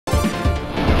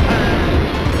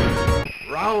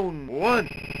Round one.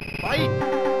 Fight!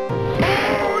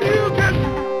 Shoryuken!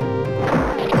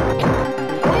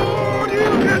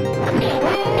 Shoryuken!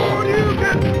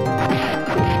 Shoryuken!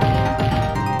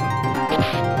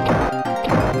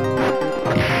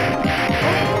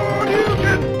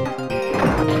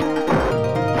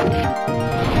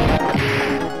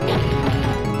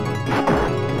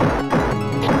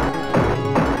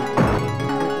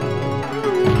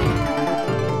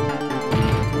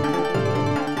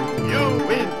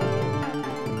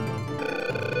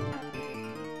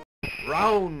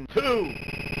 Round two,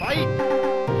 fight!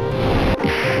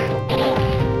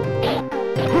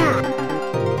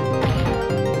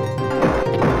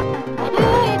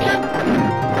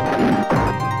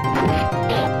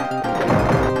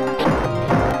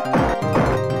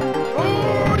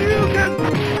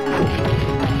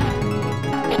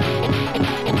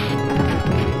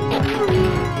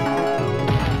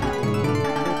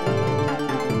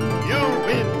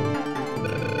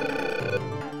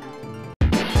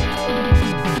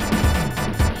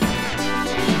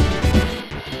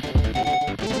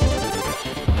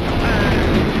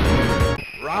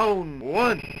 Round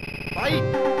one, fight!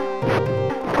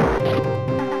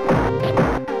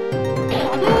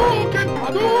 Hadouken!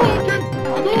 Hadouken!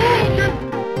 Hadouken!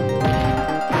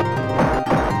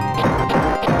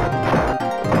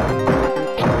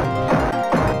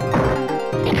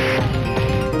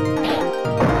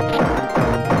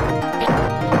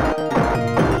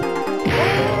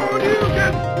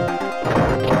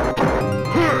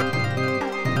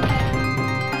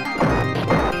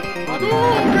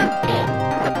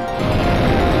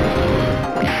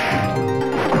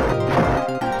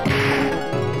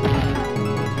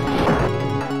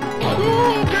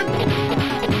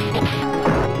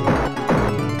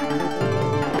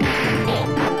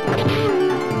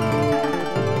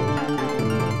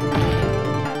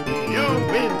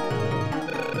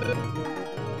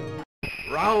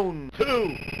 Round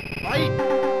two, fight!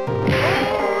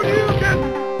 Shoryuken!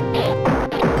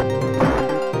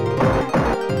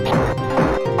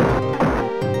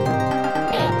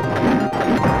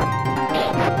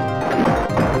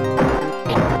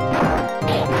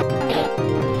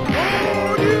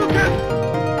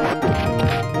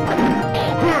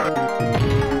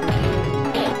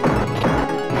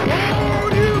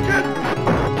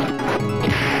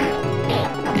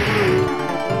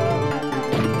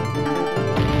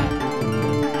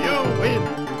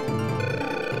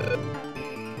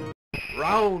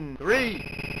 Round three,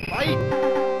 fight!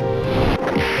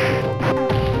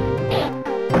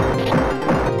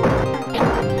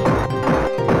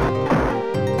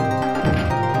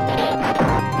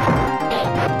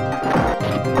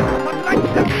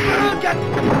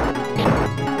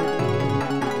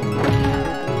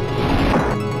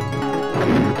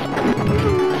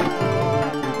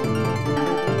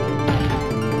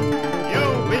 You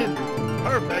win!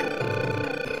 Perfect!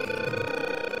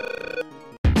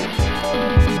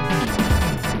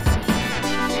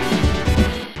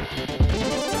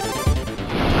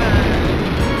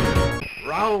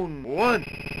 Round one,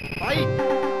 fight!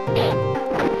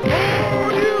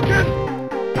 Shoryuken!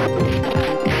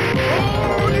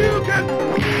 Shoryuken!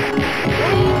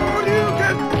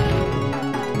 Shoryuken!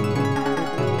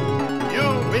 You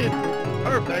win!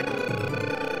 Perfect!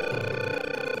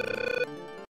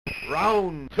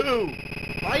 Round two,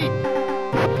 fight!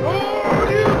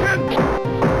 Shoryuken!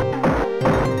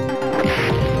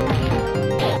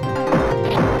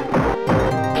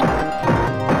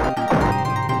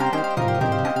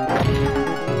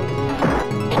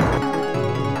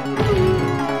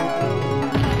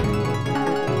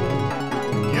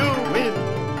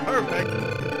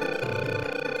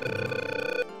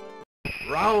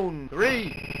 Round three,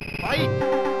 fight!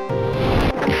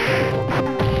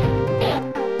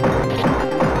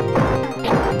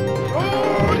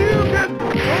 Shoryuken!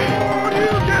 Shoryuken!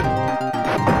 Hadouken!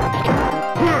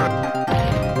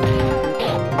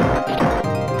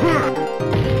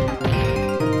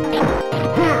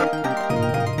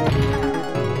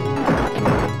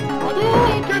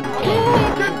 Hadouken!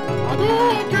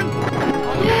 Hadouken!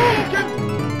 Hadouken!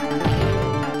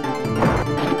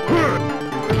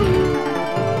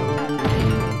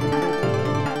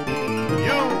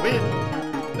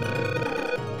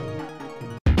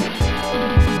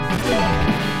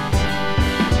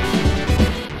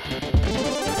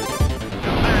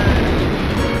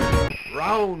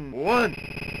 Round one,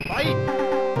 fight!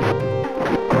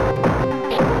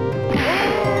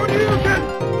 Shoryuken!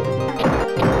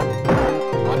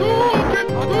 Hadouken!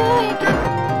 Hadouken! Hadouken!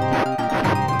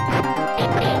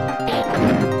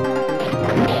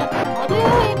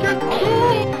 Hadouken!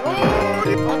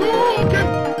 Hadouken!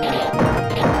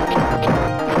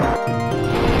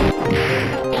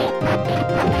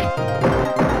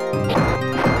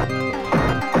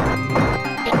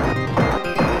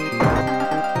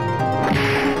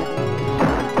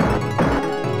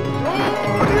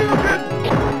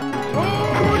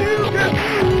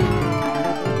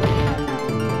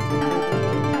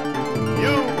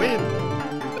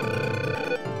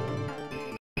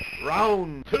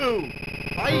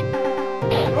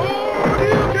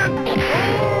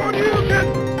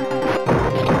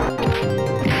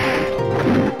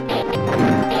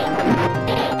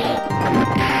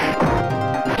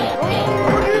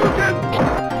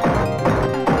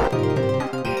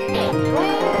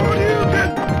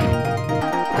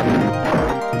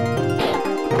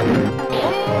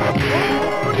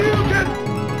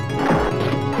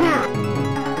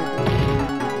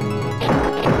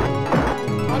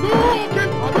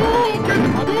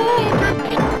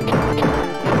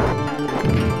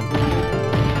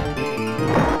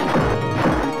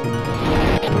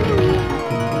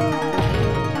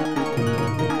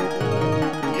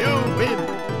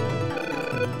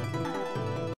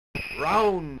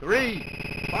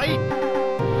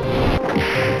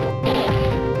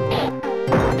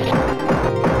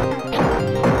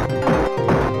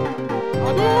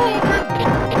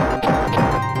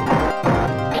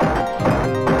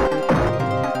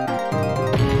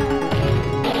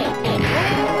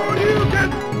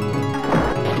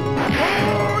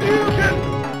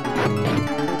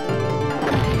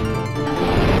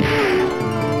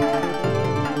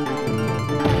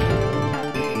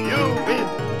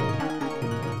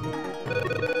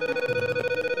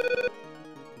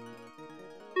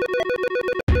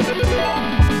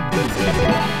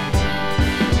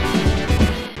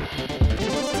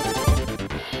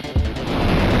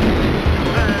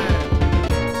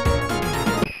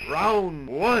 Round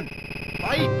one,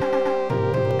 fight!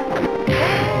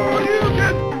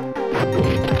 Hadouken!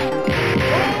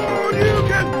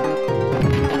 Hadouken!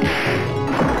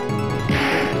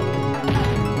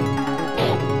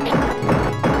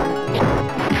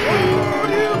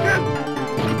 Hadouken!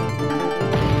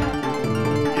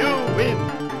 You win!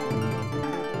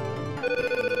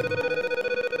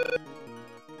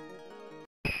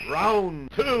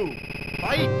 Round two,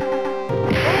 fight!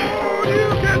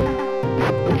 Hadouken!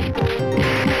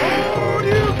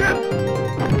 Hadouken!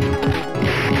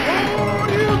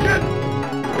 Hadouken!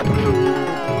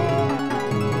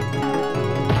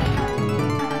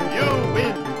 You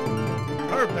win!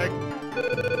 Perfect!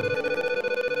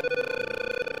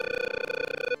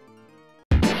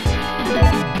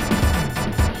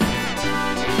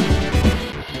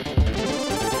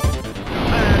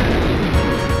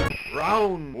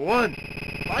 Round one,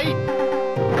 fight!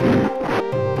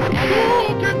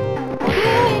 Hadouken!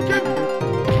 Hadouken!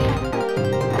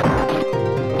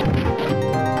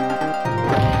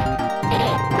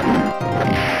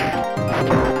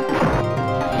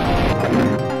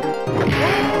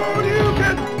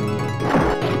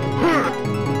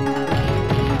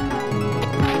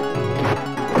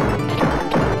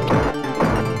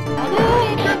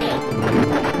 Hadouken! Hadouken!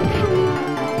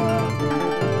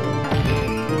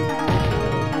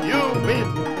 You win!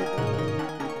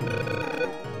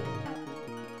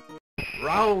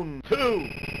 Round two,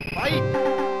 fight!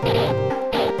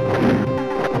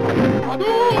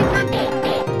 Hadouken!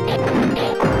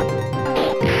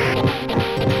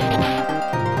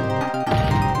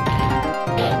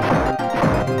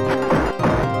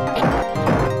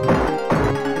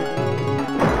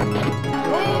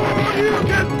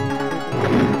 Hadouken!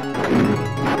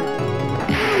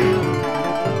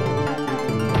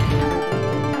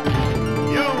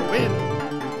 You win!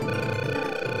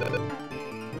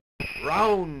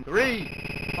 Round three,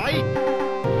 fight!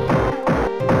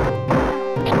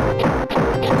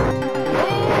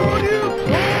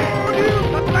 Hadouken!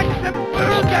 Like the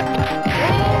Hadouken!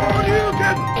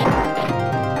 Hadouken!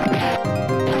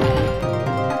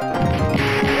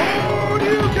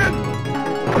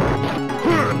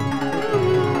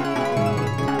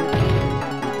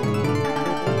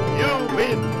 You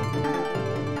win!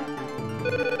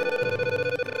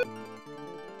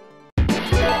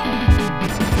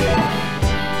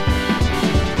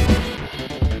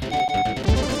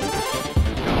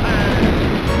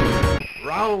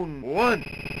 Round one,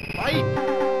 fight!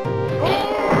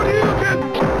 Hadouken!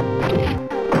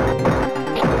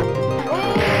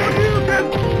 Hadouken!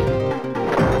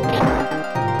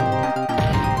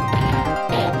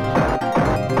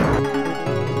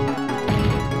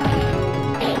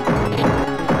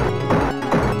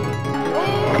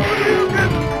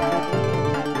 Hadouken!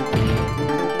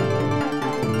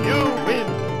 You win!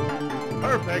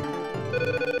 Perfect!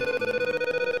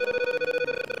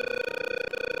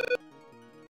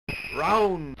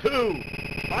 Round two,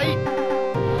 fight!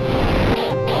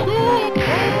 Hadouken!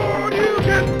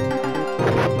 Hadouken!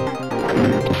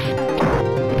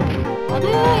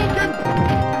 Hadouken!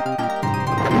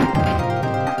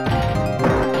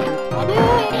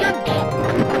 Hadouken!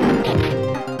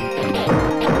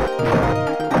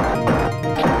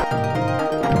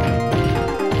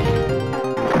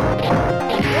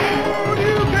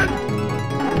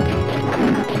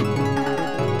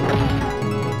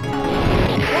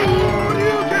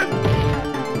 Hadouken!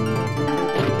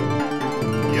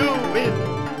 You win!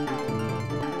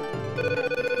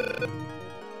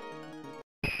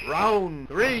 Round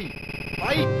three,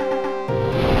 fight!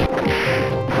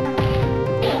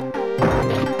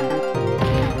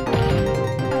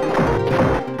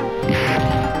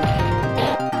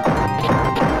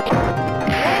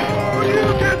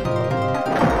 Hadouken!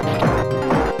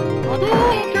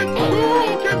 Hadouken!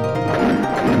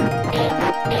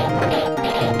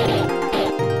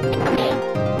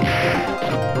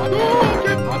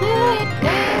 Hadouken! Hadouken!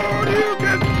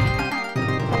 Hadouken!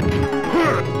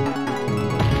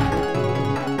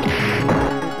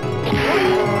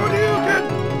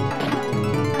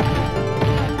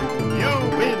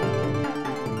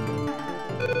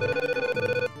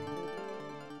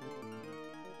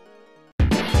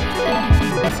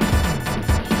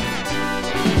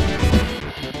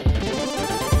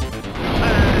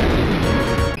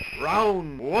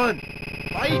 Round 1.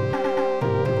 Fight!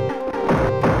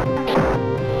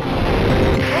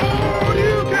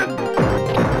 Shoryuken!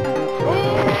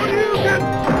 Shoryuken!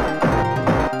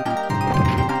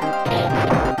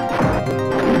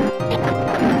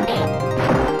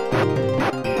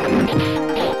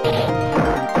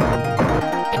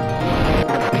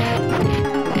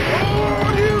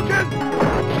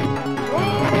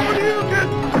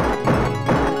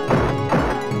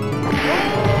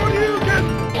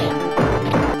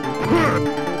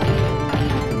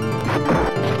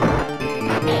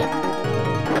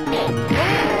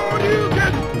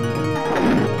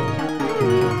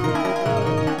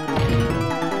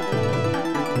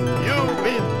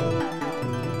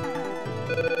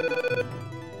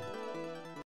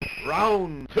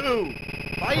 Round 2.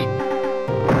 Fight!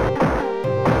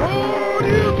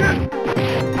 Shoryuken!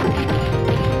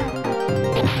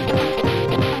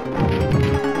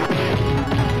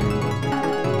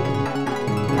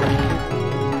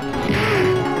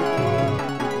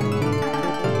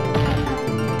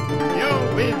 You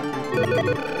win!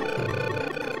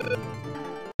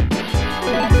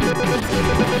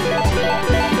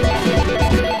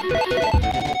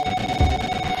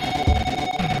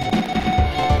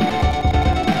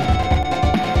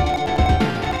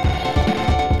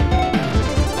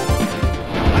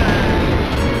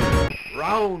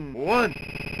 Round 1.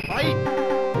 Fight!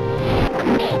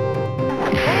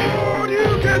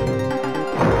 Shoryuken!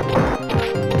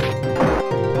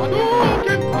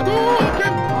 Hadouken!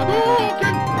 Hadouken!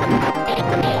 Hadouken!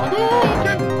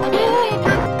 Hadouken!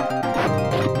 Hadouken!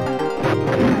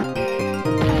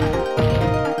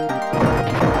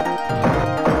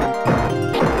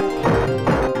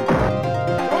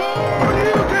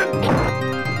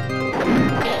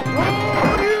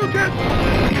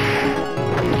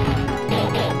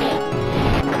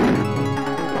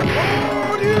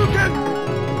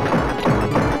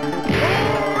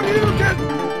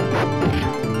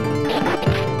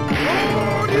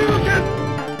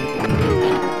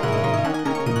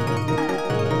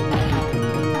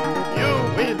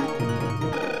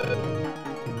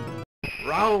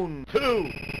 Round 2.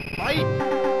 Fight!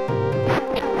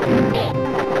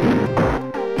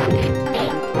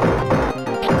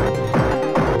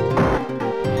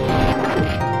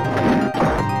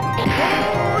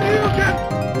 Shoryuken!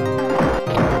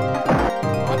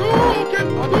 Hadouken!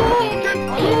 Hadouken!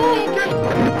 Hadouken!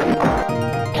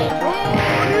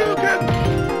 Shoryuken!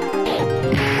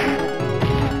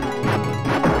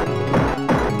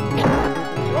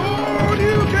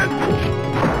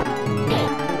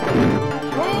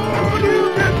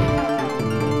 Shoryuken!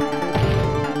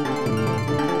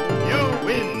 You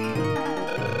win!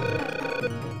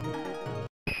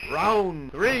 Round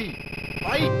 3.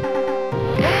 Fight!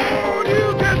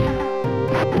 Shoryuken!